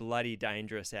was bloody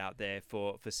dangerous out there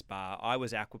for Spa. I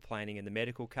was aquaplaning in the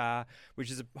medical car, which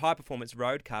is a high-performance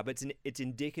road car, but it's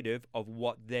indicative of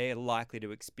what they're likely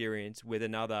to experience with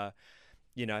another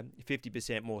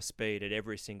 50% more speed at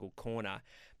every single corner.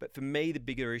 But for me, the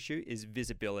bigger issue is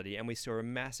visibility. And we saw a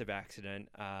massive accident,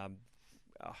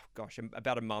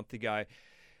 about a month ago,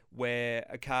 where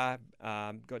a car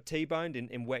got T-boned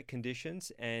in wet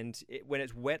conditions. And when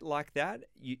it's wet like that,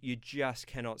 you just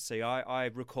cannot see. I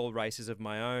recall races of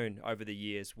my own over the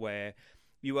years where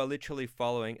you are literally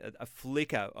following a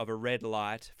flicker of a red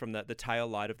light from the tail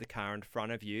light of the car in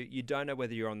front of you. You don't know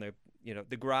whether you're on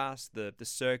the grass, the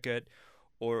circuit,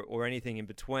 or anything in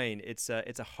between. It's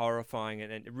a horrifying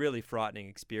and really frightening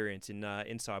experience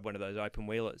inside one of those open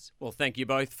wheelers. Well, thank you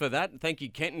both for that. Thank you,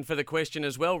 Kenton, for the question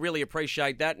as well. Really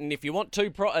appreciate that. And if you want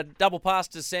a double pass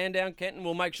to Sandown, Kenton,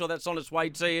 we'll make sure that's on its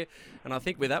way to you. And I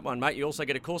think with that one, mate, you also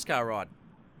get a course car ride.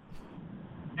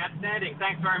 Outstanding.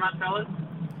 Thanks very much, fellas.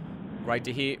 Great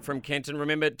to hear from Kenton.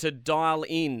 Remember to dial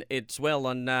in as well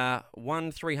on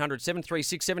 1300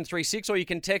 736 736, or you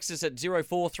can text us at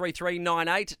 0433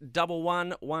 98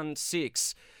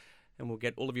 1116. And we'll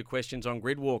get all of your questions on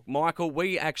Gridwalk. Michael,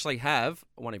 we actually have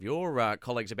one of your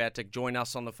colleagues about to join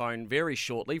us on the phone very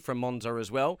shortly from Monza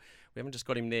as well. We haven't just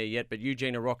got him there yet, but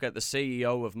Eugene Arocca, the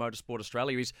CEO of Motorsport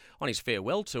Australia, is on his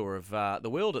farewell tour of the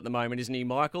world at the moment, isn't he,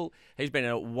 Michael? He's been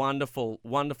a wonderful,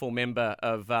 wonderful member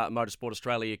of Motorsport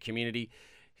Australia community.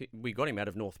 We got him out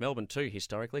of North Melbourne too,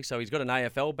 historically, so he's got an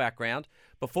AFL background.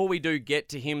 Before we do get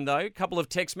to him, though, a couple of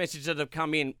text messages that have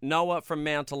come in. Noah from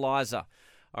Mount Eliza.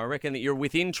 I reckon that you're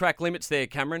within track limits there,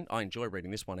 Cameron. I enjoy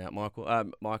reading this one out,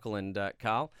 Michael and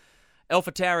Carl.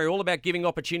 AlphaTauri, all about giving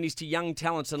opportunities to young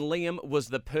talents, and Liam was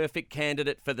the perfect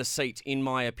candidate for the seat, in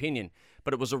my opinion.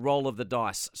 But it was a roll of the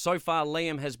dice. So far,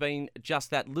 Liam has been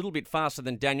just that little bit faster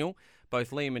than Daniel.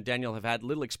 Both Liam and Daniel have had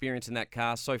little experience in that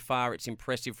car. So far, it's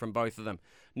impressive from both of them.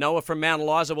 Noah from Mount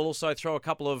Eliza will also throw a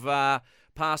couple of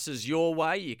passes your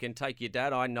way. You can take your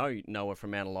dad. I know Noah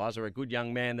from Mount Eliza, a good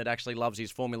young man that actually loves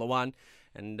his Formula One.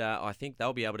 And I think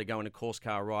they'll be able to go in a course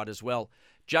car ride as well.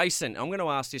 Jason, I'm going to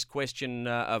ask this question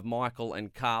of Michael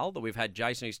and Carl, that we've had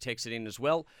Jason who's texted in as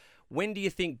well. When do you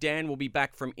think Dan will be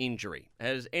back from injury?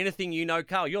 Has anything you know,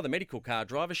 Carl? You're the medical car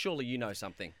driver. Surely you know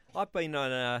something. I've been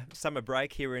on a summer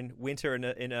break here in winter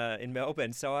in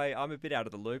Melbourne, so I'm a bit out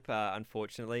of the loop,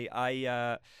 unfortunately.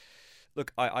 I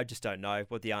just don't know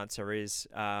what the answer is.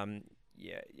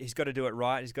 He's got to do it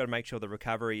right. He's got to make sure the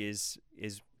recovery is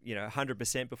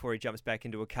 100% before he jumps back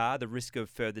into a car. The risk of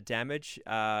further damage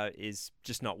is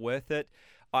just not worth it.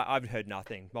 I've heard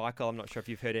nothing. Michael, I'm not sure if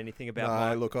you've heard anything about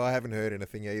Mike. Look, I haven't heard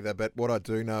anything either, but what I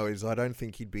do know is I don't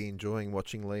think he'd be enjoying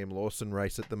watching Liam Lawson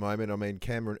race at the moment. I mean,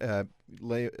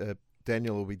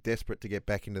 Daniel will be desperate to get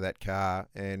back into that car,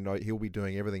 and he'll be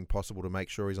doing everything possible to make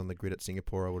sure he's on the grid at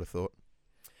Singapore, I would have thought.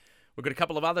 We've got a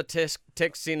couple of other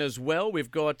texts in as well.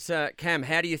 We've got, Cam,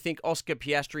 how do you think Oscar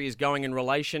Piastri is going in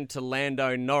relation to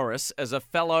Lando Norris as a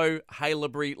fellow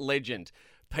Haileybury legend?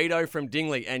 Pedo from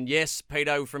Dingley. And yes,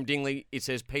 Pedo from Dingley, it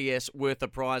says PS, worth a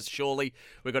prize, surely.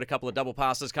 We've got a couple of double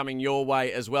passes coming your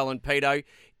way as well. And Pedo,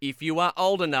 if you are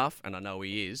old enough, and I know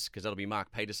he is, because that'll be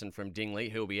Mark Peterson from Dingley,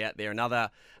 who'll be out there, another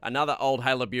old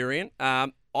Haileyburyan.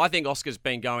 I think Oscar's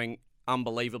been going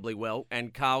unbelievably well.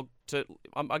 And Carl,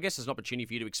 I guess there's an opportunity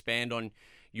for you to expand on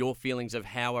your feelings of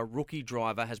how a rookie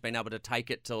driver has been able to take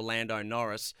it to Lando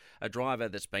Norris, a driver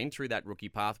that's been through that rookie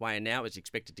pathway and now is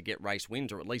expected to get race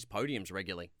wins or at least podiums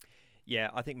regularly. Yeah,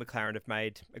 I think McLaren have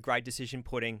made a great decision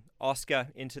putting Oscar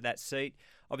into that seat.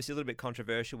 Obviously, a little bit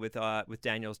controversial with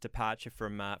Daniel's departure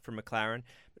from McLaren,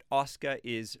 but Oscar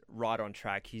is right on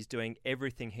track. He's doing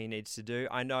everything he needs to do.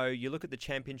 I know you look at the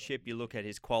championship, you look at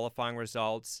his qualifying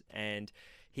results, and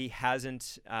he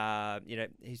hasn't,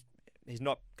 he's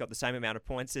not got the same amount of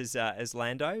points as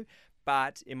Lando,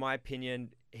 but in my opinion,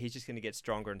 he's just going to get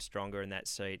stronger and stronger in that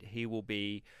seat. He will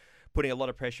be putting a lot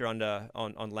of pressure on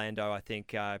Lando, I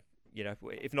think,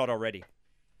 if not already.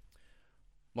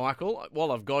 Michael,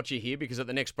 while I've got you here, because at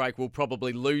the next break we'll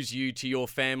probably lose you to your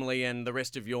family and the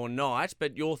rest of your night,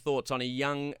 but your thoughts on a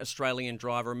young Australian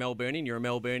driver, a Melburnian, you're a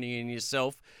Melburnian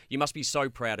yourself, you must be so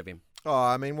proud of him. Oh,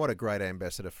 I mean, what a great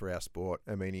ambassador for our sport.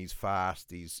 I mean, he's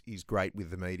fast, he's great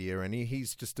with the media, and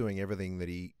he's just doing everything that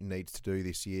he needs to do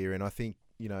this year. And I think,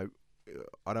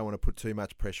 I don't want to put too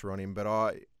much pressure on him, but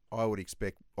I would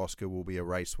expect Oscar will be a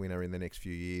race winner in the next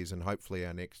few years and hopefully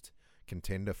our next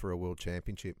contender for a world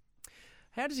championship.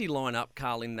 How does he line up,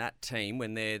 Carl, in that team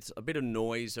when there's a bit of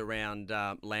noise around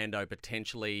Lando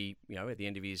potentially, at the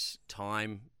end of his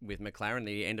time with McLaren,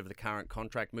 the end of the current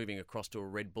contract, moving across to a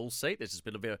Red Bull seat? There's a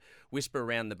bit of a whisper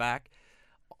around the back.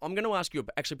 I'm going to ask you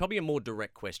actually probably a more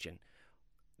direct question.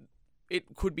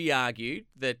 It could be argued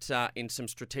that in some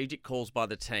strategic calls by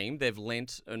the team, they've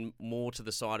lent and more to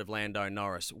the side of Lando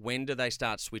Norris. When do they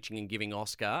start switching and giving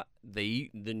Oscar the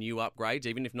new upgrades,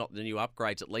 even if not the new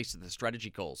upgrades, at least the strategy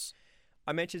calls?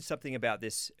 I mentioned something about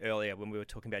this earlier when we were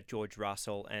talking about George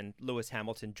Russell and Lewis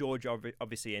Hamilton. George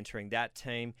obviously entering that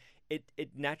team.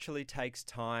 It naturally takes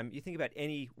time. You think about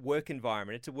any work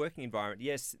environment. It's a working environment.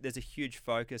 Yes, there's a huge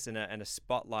focus and a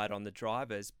spotlight on the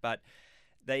drivers, but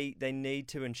they need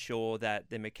to ensure that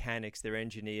their mechanics, their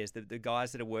engineers, the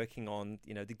guys that are working on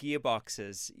the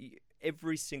gearboxes,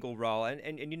 every single role,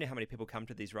 and you know how many people come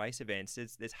to these race events.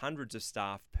 There's hundreds of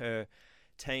staff per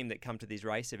team that come to these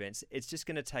race events. It's just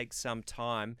going to take some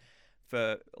time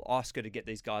for Oscar to get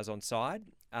these guys on side.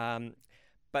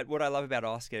 But what I love about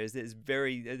Oscar is there's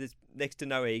next to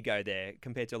no ego there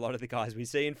compared to a lot of the guys we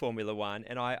see in Formula One,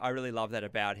 and I really love that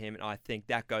about him, and I think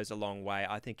that goes a long way.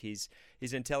 I think he's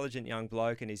an intelligent young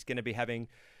bloke, and he's going to be having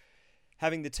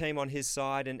the team on his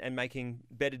side and making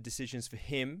better decisions for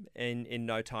him in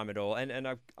no time at all. And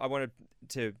I wanted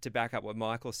to back up what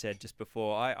Michael said just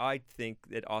before. I think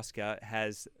that Oscar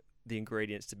has the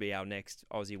ingredients to be our next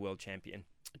Aussie world champion.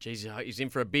 Geez, he's in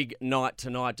for a big night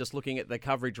tonight. Just looking at the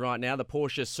coverage right now, the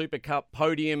Porsche Super Cup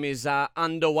podium is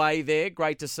underway there.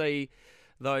 Great to see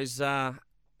those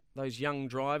young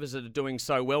drivers that are doing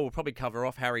so well. We'll probably cover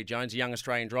off Harry Jones, a young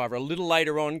Australian driver, a little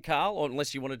later on, Carl, or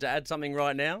unless you wanted to add something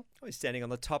right now. Oh, he's standing on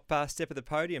the top step of the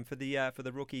podium for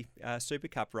the rookie Super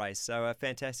Cup race. So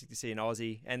fantastic to see an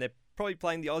Aussie, and they're probably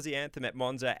playing the Aussie anthem at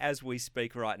Monza as we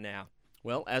speak right now.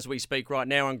 Well, as we speak right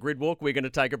now on Gridwalk, we're going to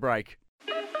take a break.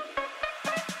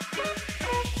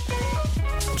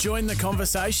 Join the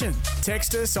conversation.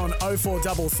 Text us on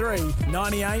 0433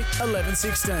 98 11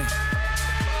 16.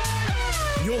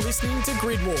 You're listening to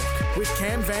Gridwalk with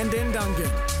Cam Van Den Duncan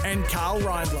and Carl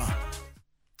Reindler.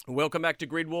 Welcome back to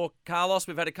Gridwalk. Carlos,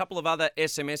 we've had a couple of other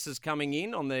SMSs coming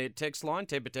in on the text line,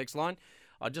 Temper text line.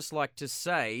 I'd just like to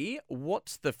say,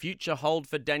 what's the future hold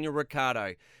for Daniel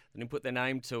Ricciardo? They didn't put their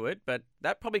name to it, but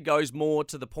that probably goes more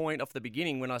to the point off the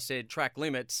beginning when I said track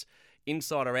limits.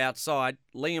 Inside or outside,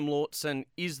 Liam Lawson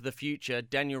is the future.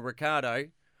 Daniel Ricciardo,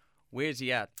 where's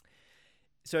he at?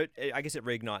 So I guess it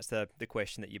reignites the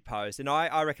question that you posed. And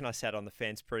I reckon I sat on the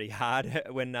fence pretty hard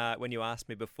when you asked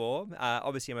me before.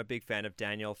 Obviously, I'm a big fan of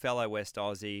Daniel, fellow West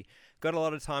Aussie. Got a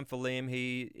lot of time for Liam.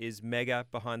 He is mega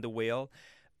behind the wheel.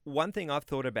 One thing I've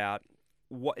thought about,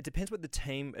 it depends what the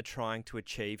team are trying to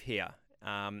achieve here.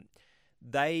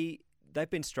 They've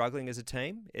been struggling as a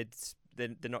team.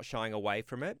 They're not shying away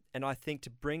from it. And I think to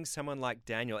bring someone like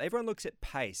Daniel, everyone looks at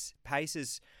pace. Pace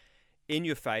is in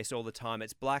your face all the time.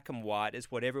 It's black and white. It's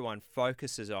what everyone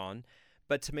focuses on.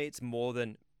 But to me, it's more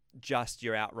than just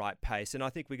your outright pace. And I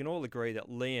think we can all agree that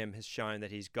Liam has shown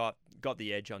that he's got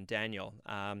the edge on Daniel.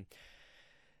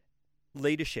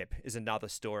 Leadership is another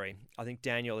story. I think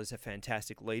Daniel is a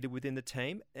fantastic leader within the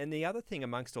team. And the other thing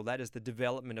amongst all that is the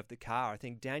development of the car. I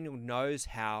think Daniel knows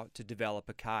how to develop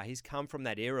a car. He's come from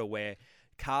that era where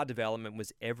car development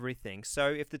was everything. So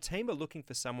if the team are looking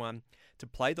for someone to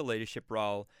play the leadership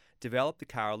role, develop the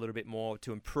car a little bit more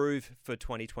to improve for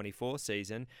 2024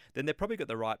 season, then they've probably got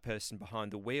the right person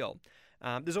behind the wheel.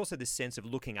 There's also this sense of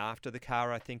looking after the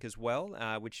car, I think, as well,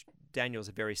 which Daniel's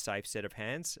a very safe set of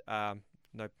hands.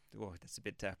 That's a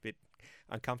bit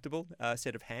uncomfortable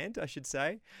set of hand, I should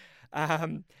say.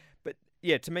 But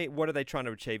yeah, to me, what are they trying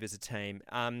to achieve as a team?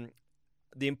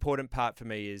 The important part for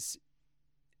me is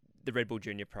the Red Bull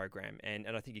Junior program, and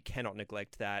I think you cannot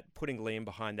neglect that. Putting Liam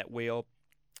behind that wheel,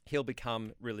 he'll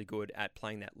become really good at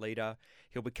playing that leader.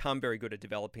 He'll become very good at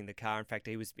developing the car. In fact,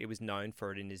 he was known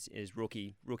for it in his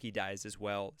rookie days as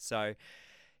well. So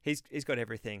he's got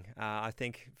everything. I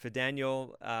think for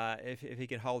Daniel, if he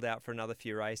can hold out for another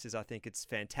few races, I think it's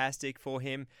fantastic for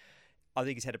him. I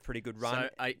think he's had a pretty good run.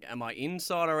 So, am I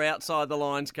inside or outside the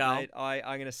lines, Carl? Mate,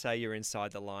 I'm going to say you're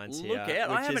inside the lines here. Look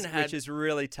out! Which is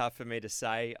really tough for me to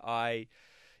say. I've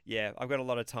got a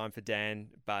lot of time for Dan,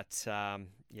 but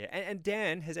and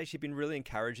Dan has actually been really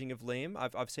encouraging of Liam.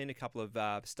 I've seen a couple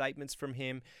of statements from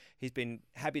him. He's been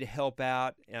happy to help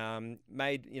out.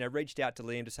 Reached out to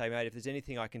Liam to say, mate, if there's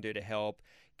anything I can do to help,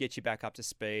 get you back up to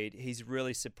speed. He's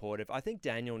really supportive. I think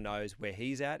Daniel knows where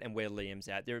he's at and where Liam's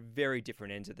at. They're at very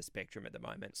different ends of the spectrum at the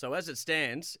moment. So as it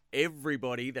stands,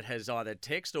 everybody that has either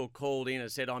texted or called in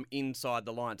has said, I'm inside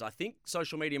the lines. I think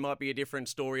social media might be a different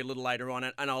story a little later on,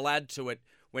 and I'll add to it,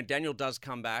 when Daniel does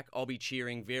come back, I'll be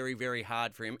cheering very, very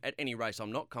hard for for him at any race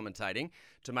I'm not commentating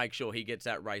to make sure he gets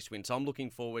that race win. So I'm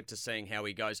looking forward to seeing how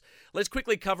he goes. Let's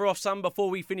quickly cover off some before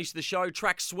we finish the show.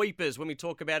 Track sweepers, when we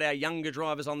talk about our younger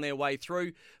drivers on their way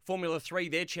through. Formula 3,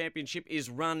 their championship is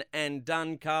run and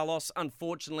done, Carlos.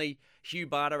 Unfortunately, Hugh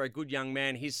Barter, a good young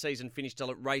man, his season finished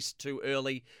at race too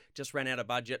early, just ran out of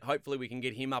budget. Hopefully we can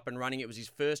get him up and running. It was his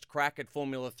first crack at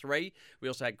Formula 3. We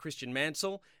also had Christian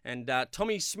Mansell and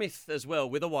Tommy Smith as well,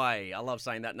 with Away. I love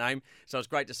saying that name. So it's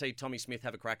great to see Tommy Smith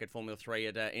have a crack at Formula 3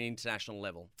 at an international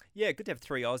level. Yeah, good to have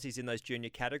 3 Aussies in those junior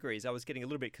categories. I was getting a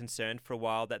little bit concerned for a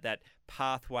while that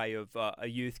pathway of a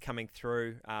youth coming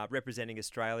through, representing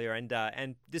Australia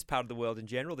and this part of the world in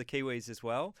general, the Kiwis as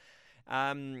well,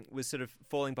 was sort of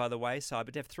falling by the wayside.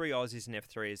 But to have 3 Aussies in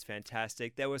F3 is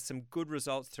fantastic. There were some good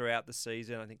results throughout the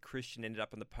season. I think Christian ended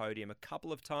up on the podium a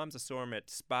couple of times. I saw him at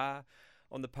Spa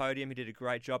on the podium. He did a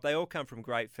great job. They all come from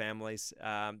great families.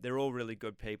 They're all really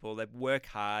good people. They work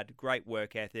hard, great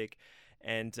work ethic,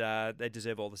 and they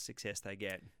deserve all the success they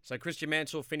get. So Christian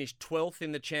Mansell finished 12th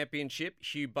in the championship.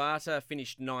 Hugh Barter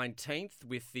finished 19th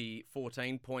with the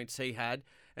 14 points he had.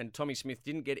 And Tommy Smith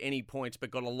didn't get any points but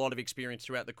got a lot of experience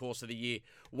throughout the course of the year.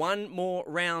 One more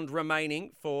round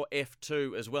remaining for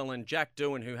F2 as well. And Jack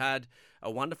Doohan, who had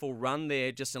a wonderful run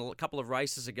there just a couple of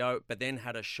races ago, but then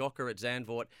had a shocker at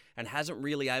Zandvoort and hasn't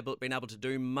really been able to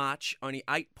do much. Only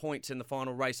 8 points in the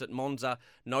final race at Monza.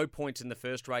 No points in the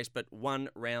first race, but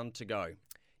 1 round to go.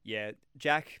 Yeah,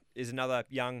 Jack is another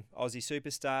young Aussie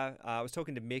superstar. I was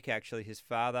talking to Mick, actually, his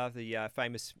father, the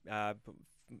famous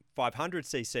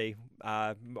 500cc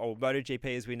or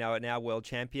MotoGP as we know it now, world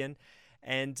champion,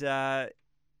 and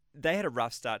they had a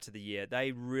rough start to the year.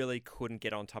 They really couldn't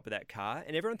get on top of that car,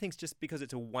 and everyone thinks just because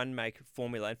it's a one-make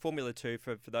formula, and Formula 2,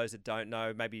 for those that don't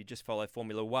know, maybe you just follow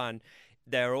Formula 1,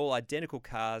 they're all identical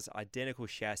cars, identical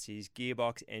chassis,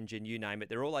 gearbox, engine, you name it.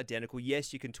 They're all identical.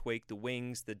 Yes, you can tweak the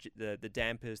wings, the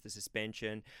dampers, the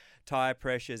suspension, tyre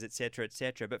pressures, etc.,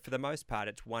 etc., but for the most part,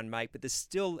 it's one make, but there's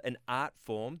still an art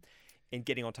form in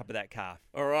getting on top of that car.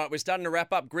 All right, we're starting to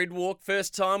wrap up Grid Walk.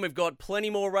 First time, we've got plenty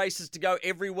more races to go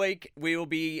every week. We will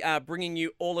be bringing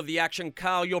you all of the action.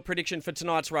 Carl, your prediction for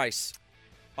tonight's race?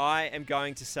 I am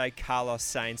going to say Carlos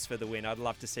Sainz for the win. I'd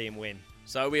love to see him win.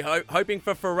 So we're hoping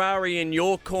for Ferrari in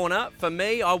your corner. For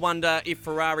me, I wonder if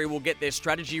Ferrari will get their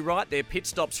strategy right, their pit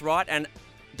stops right, and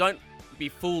don't be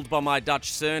fooled by my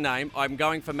Dutch surname. I'm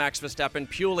going for Max Verstappen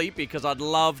purely because I'd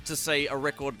love to see a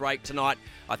record break tonight.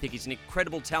 I think he's an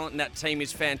incredible talent and that team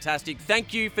is fantastic.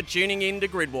 Thank you for tuning in to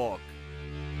Grid Walk.